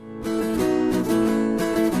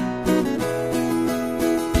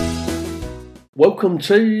Welcome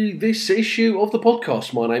to this issue of the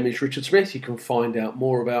podcast. My name is Richard Smith. You can find out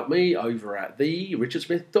more about me over at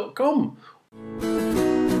therichardsmith.com.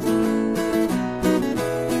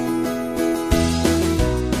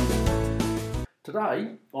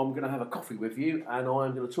 Today, I'm going to have a coffee with you and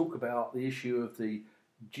I'm going to talk about the issue of the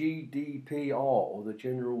GDPR, or the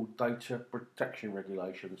General Data Protection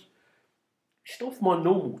Regulations. It's not my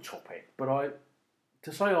normal topic, but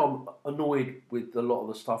to say I'm annoyed with a lot of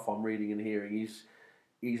the stuff I'm reading and hearing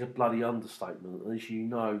is a bloody understatement. And as you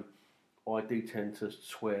know, I do tend to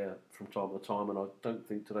swear from time to time, and I don't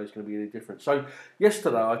think today's going to be any different. So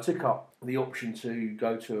yesterday I took up the option to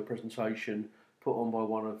go to a presentation put on by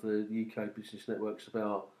one of the UK business networks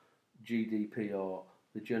about GDPR,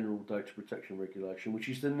 the General Data Protection Regulation, which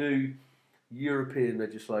is the new European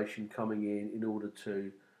legislation coming in order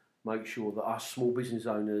to make sure that us small business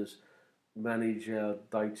owners manage our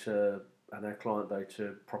data and our client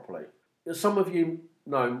data properly. As some of you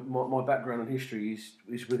know, my background and history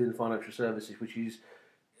is within financial services, which is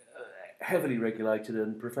heavily regulated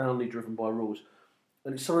and profoundly driven by rules.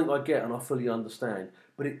 And it's something I get and I fully understand.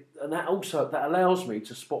 But that allows me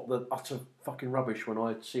to spot the utter fucking rubbish when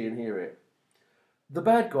I see and hear it. The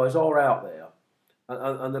bad guys are out there,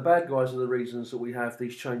 and the bad guys are the reasons that we have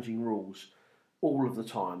these changing rules all of the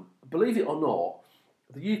time. Believe it or not,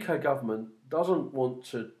 the UK government doesn't want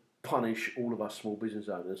to punish all of us small business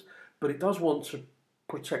owners, but it does want to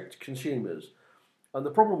protect consumers. And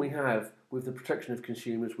the problem we have with the protection of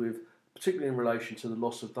consumers, particularly in relation to the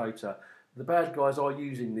loss of data, the bad guys are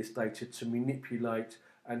using this data to manipulate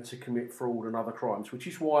and to commit fraud and other crimes, which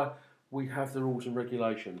is why we have the rules and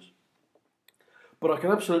regulations. But I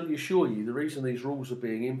can absolutely assure you the reason these rules are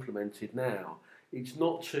being implemented now, it's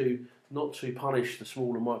not to punish the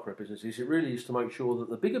small and micro businesses. It really is to make sure that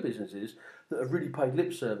the bigger businesses that have really paid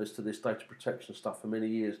lip service to this data protection stuff for many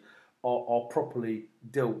years are properly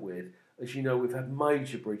dealt with. As you know, we've had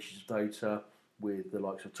major breaches of data with the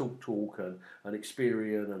likes of TalkTalk and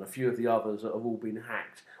Experian and a few of the others that have all been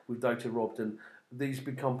hacked with data robbed, and these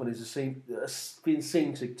big companies have been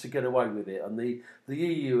seen to get away with it, and the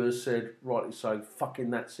EU has said, rightly so, fucking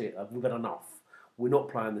that's it, we've had enough. We're not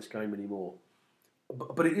playing this game anymore.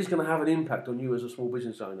 But it is going to have an impact on you as a small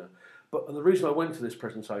business owner. But the reason I went to this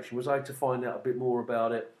presentation was to find out a bit more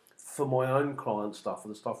about it for my own client stuff, for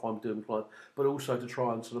the stuff I'm doing with clients, but also to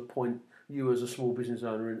try and sort of point you as a small business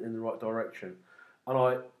owner in the right direction. And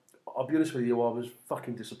I'll be honest with you, I was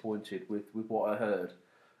fucking disappointed with what I heard.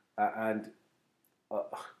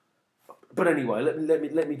 But anyway,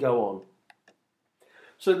 let me go on.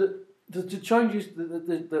 So the changes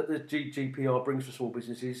that the GDPR brings for small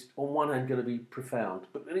businesses, on one hand, going to be profound,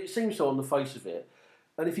 but it seems so on the face of it.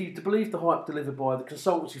 And if you believe the hype delivered by the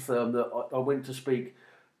consultancy firm that I went to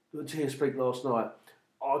hear speak last night,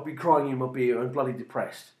 I'd be crying in my beer and bloody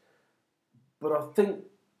depressed. But I think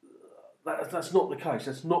that's not the case.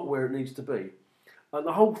 That's not where it needs to be. And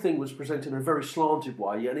the whole thing was presented in a very slanted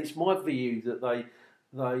way, and it's my view that they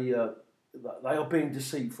are being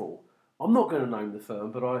deceitful. I'm not going to name the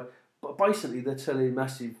firm, but basically they're telling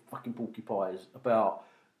massive fucking porcupines about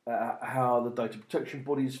how the data protection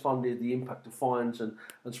body is funded, the impact of fines, and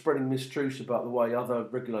spreading mistruths about the way other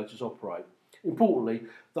regulators operate. Importantly,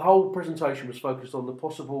 the whole presentation was focused on the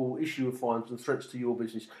possible issue of fines and threats to your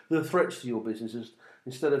business,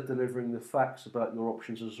 instead of delivering the facts about your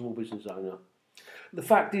options as a small business owner. The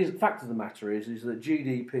fact of the matter is that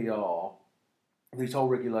GDPR, these whole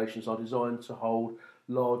regulations, are designed to hold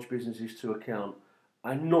large businesses to account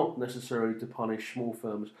and not necessarily to punish small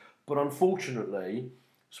firms. But unfortunately,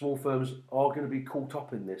 small firms are going to be caught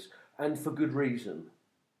up in this, and for good reason.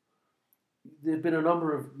 There have been a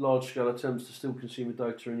number of large-scale attempts to steal consumer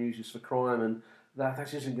data and use this for crime, and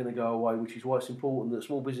that isn't going to go away, which is why it's important that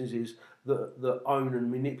small businesses that own and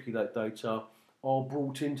manipulate data are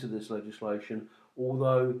brought into this legislation,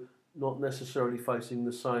 although not necessarily facing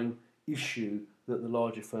the same issue that the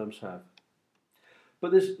larger firms have.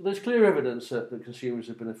 But there's clear evidence that consumers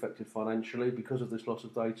have been affected financially because of this loss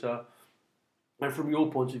of data. And from your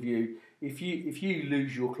point of view, if you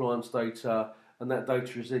lose your client's data and that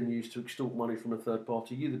data is then used to extort money from a third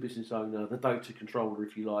party, you, the business owner, the data controller,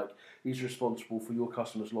 if you like, is responsible for your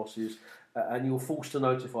customers' losses, and you're forced to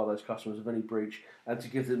notify those customers of any breach and to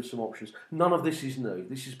give them some options. None of this is new.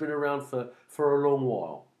 This has been around for a long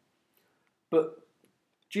while. But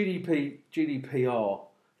GDPR,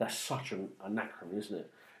 that's such an acronym, isn't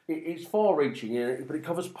it? It's far-reaching, but it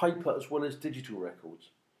covers paper as well as digital records.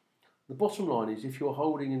 The bottom line is, if you're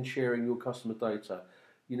holding and sharing your customer data,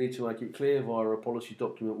 you need to make it clear via a policy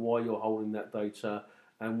document why you're holding that data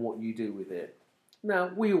and what you do with it. Now,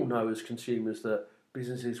 we all know as consumers that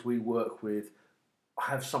businesses we work with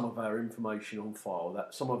have some of our information on file.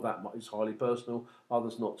 That some of that is highly personal,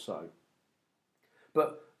 others not so.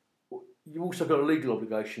 But you've also got a legal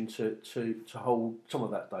obligation to hold some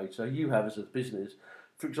of that data. You have as a business,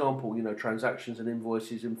 for example, transactions and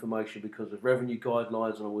invoices information because of revenue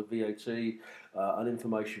guidelines and with VAT, and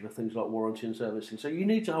information for things like warranty and servicing. So you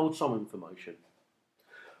need to hold some information.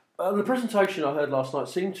 The presentation I heard last night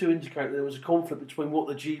seemed to indicate there was a conflict between what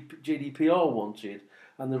the GDPR wanted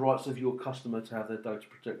and the rights of your customer to have their data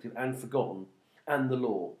protected and forgotten, and the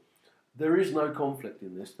law. There is no conflict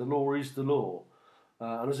in this. The law is the law.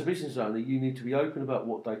 And as a business owner, you need to be open about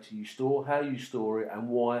what data you store, how you store it, and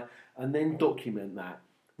why, and then document that.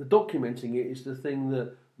 The documenting it is the thing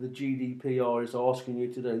that the GDPR is asking you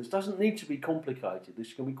to do. This doesn't need to be complicated.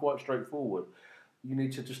 This can be quite straightforward. You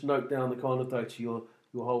need to just note down the kind of data you're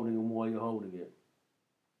holding and why you're holding it.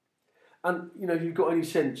 And if you've got any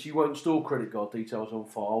sense, you won't store credit card details on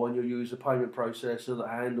file, and you'll use a payment processor that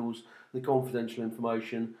handles the confidential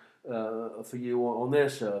information for you on their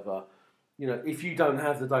server. If you don't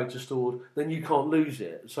have the data stored, then you can't lose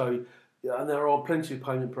it. So, and there are plenty of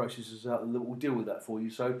payment processors out there that will deal with that for you.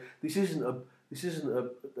 So this isn't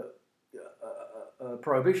a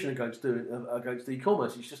prohibition against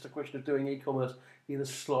e-commerce. It's just a question of doing e-commerce in a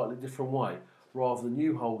slightly different way, rather than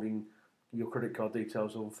you holding your credit card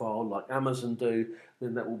details on file like Amazon do.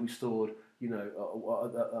 Then that will be stored, at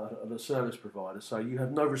a service provider. So you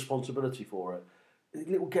have no responsibility for it. A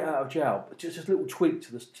little get out of jail, just a little tweak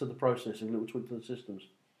to the processing, a little tweak to the systems.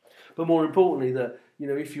 But more importantly, that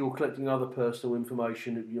if you're collecting other personal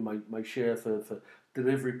information that you may share for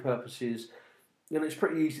delivery purposes, it's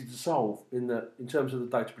pretty easy to solve in terms of the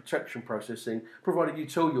data protection processing. Provided you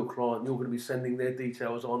tell your client you're going to be sending their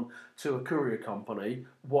details on to a courier company,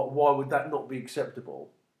 why would that not be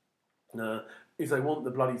acceptable? If they want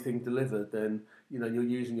the bloody thing delivered, then you're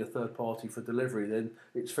using a third party for delivery, then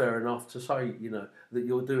it's fair enough to say that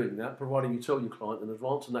you're doing that, providing you tell your client in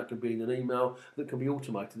advance, and that can be in an email that can be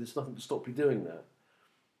automated. There's nothing to stop you doing that.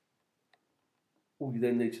 All you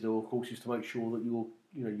then need to do, of course, is to make sure that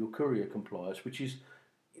your courier complies, which is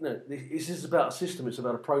this is about a system, it's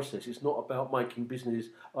about a process. It's not about making business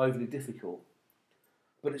overly difficult.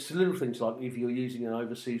 But it's the little things like if you're using an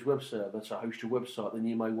overseas web server to host your website, then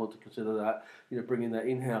you may want to consider that, bringing that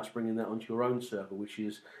in-house, bringing that onto your own server, which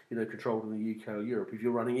is, controlled in the UK or Europe. If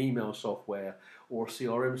you're running email software or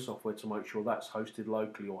CRM software, to make sure that's hosted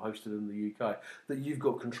locally or hosted in the UK, that you've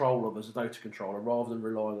got control of as a data controller, rather than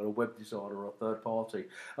relying on a web designer or a third party.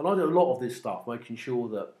 And I do a lot of this stuff, making sure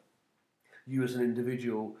that you as an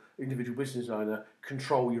individual business owner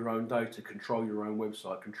control your own data, control your own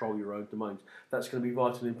website, control your own domains. That's going to be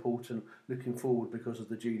vitally important looking forward because of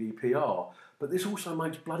the GDPR. But this also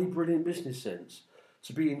makes bloody brilliant business sense.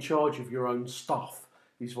 To be in charge of your own stuff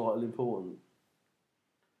is vitally important.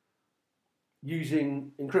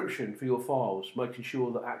 Using encryption for your files, making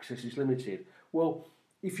sure that access is limited. Well,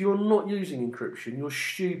 if you're not using encryption, you're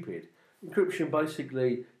stupid. Encryption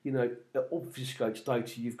basically, obfuscates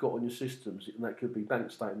data you've got on your systems, and that could be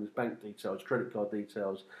bank statements, bank details, credit card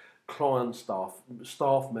details, client stuff,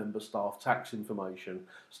 staff member stuff, tax information,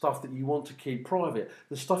 stuff that you want to keep private.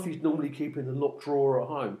 The stuff you normally keep in a locked drawer at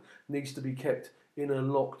home needs to be kept in a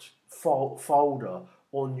locked folder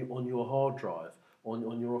on your hard drive,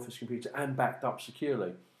 on your office computer, and backed up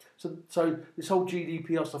securely. So this whole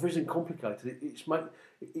GDPR stuff isn't complicated.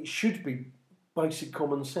 It should be basic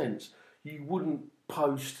common sense. You wouldn't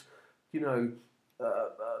post, your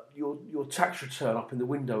tax return up in the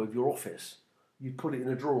window of your office. You'd put it in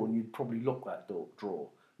a drawer, and you'd probably lock that drawer.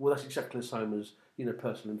 Well, that's exactly the same as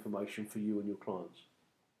personal information for you and your clients.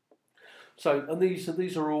 So, and these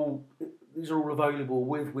are all available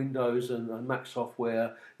with Windows and Mac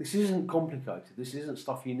software. This isn't complicated. This isn't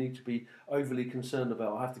stuff you need to be overly concerned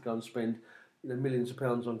about. I have to go and spend millions of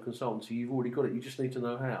pounds on consultancy. You've already got it. You just need to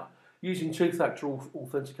know how. Using two-factor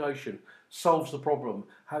authentication solves the problem.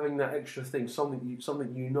 Having that extra thing, something you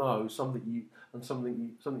know, something you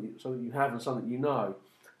have, and something you know.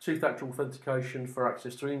 Two-factor authentication for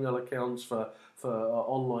access to email accounts, for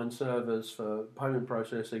online servers, for payment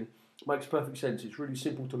processing makes perfect sense. It's really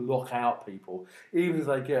simple to lock out people, even if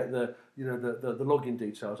they get the login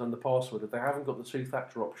details and the password. If they haven't got the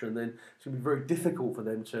two-factor option, then it's going to be very difficult for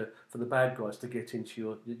the bad guys to get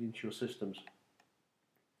into your systems.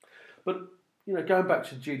 But going back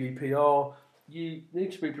to GDPR, you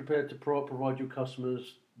need to be prepared to provide your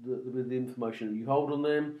customers with the information that you hold on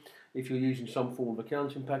them. If you're using some form of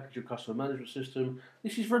accounting package or customer management system,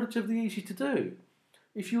 this is relatively easy to do.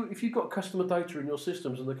 If you've got customer data in your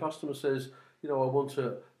systems and the customer says,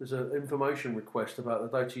 there's an information request about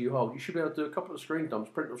the data you hold, you should be able to do a couple of screen dumps,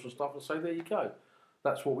 print off some stuff, and say, there you go.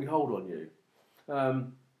 That's what we hold on you.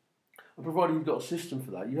 And provided you've got a system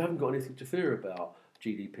for that, you haven't got anything to fear about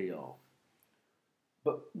GDPR.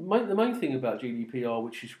 But the main thing about GDPR,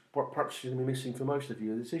 which is perhaps going to be missing for most of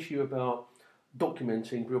you, is this issue about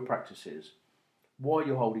documenting real practices, why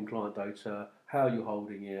you're holding client data, how you're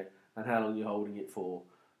holding it, and how long you're holding it for.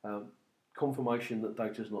 Confirmation that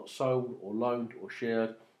data is not sold or loaned or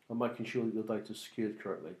shared, and making sure that your data is secured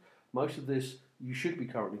correctly. Most of this you should be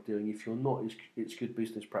currently doing. If you're not, it's good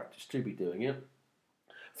business practice to be doing it.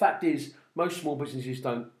 Fact is, most small businesses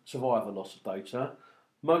don't survive a loss of data.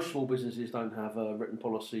 Most small businesses don't have a written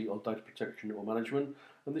policy on data protection or management,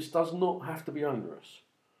 and this does not have to be onerous.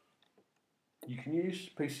 You can use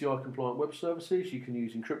PCI compliant web services, you can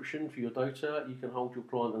use encryption for your data, you can hold your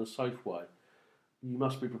client in a safe way. You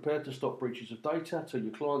must be prepared to stop breaches of data, tell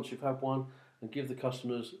your clients you've had one, and give the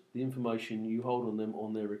customers the information you hold on them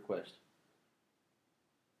on their request.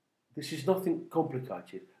 This is nothing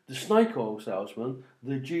complicated. The snake oil salesman,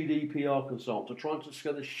 the GDPR consultant, are trying to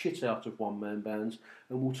scare the shit out of one-man bands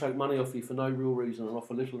and will take money off you for no real reason and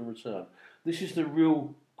offer little in return. This is the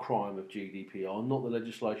real crime of GDPR, not the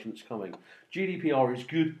legislation that's coming. GDPR is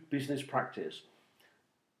good business practice.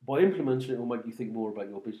 By implementing it, will make you think more about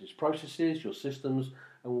your business processes, your systems,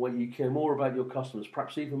 and will make you care more about your customers,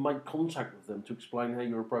 perhaps even make contact with them to explain how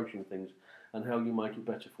you're approaching things and how you make it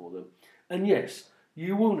better for them. And yes,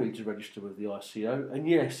 you will need to register with the ICO, and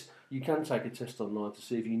yes, you can take a test online to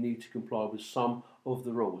see if you need to comply with some of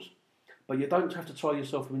the rules. But you don't have to tie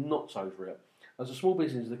yourself in knots over it. As a small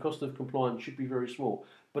business, the cost of compliance should be very small,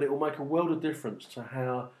 but it will make a world of difference to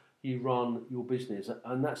how you run your business,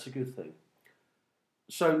 and that's a good thing.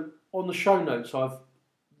 So on the show notes, I've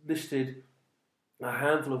listed a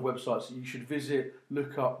handful of websites that you should visit,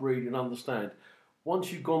 look up, read and understand.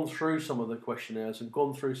 Once you've gone through some of the questionnaires and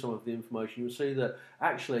gone through some of the information, you'll see that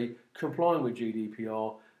actually complying with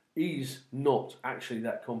GDPR is not actually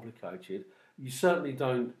that complicated. You certainly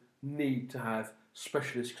don't need to have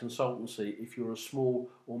specialist consultancy if you're a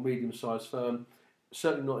small or medium-sized firm,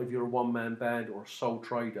 certainly not if you're a one-man band or a sole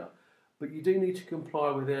trader. But you do need to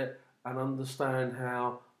comply with it and understand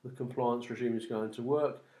how the compliance regime is going to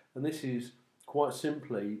work. And this is quite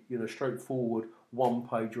simply, straightforward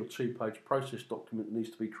one-page or two-page process document that needs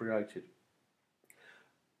to be created.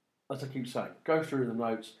 As I keep saying, go through the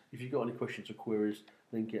notes. If you've got any questions or queries,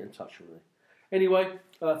 then get in touch with me. Anyway,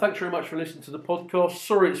 thanks very much for listening to the podcast.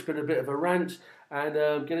 Sorry it's been a bit of a rant,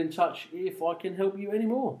 and get in touch if I can help you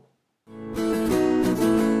anymore.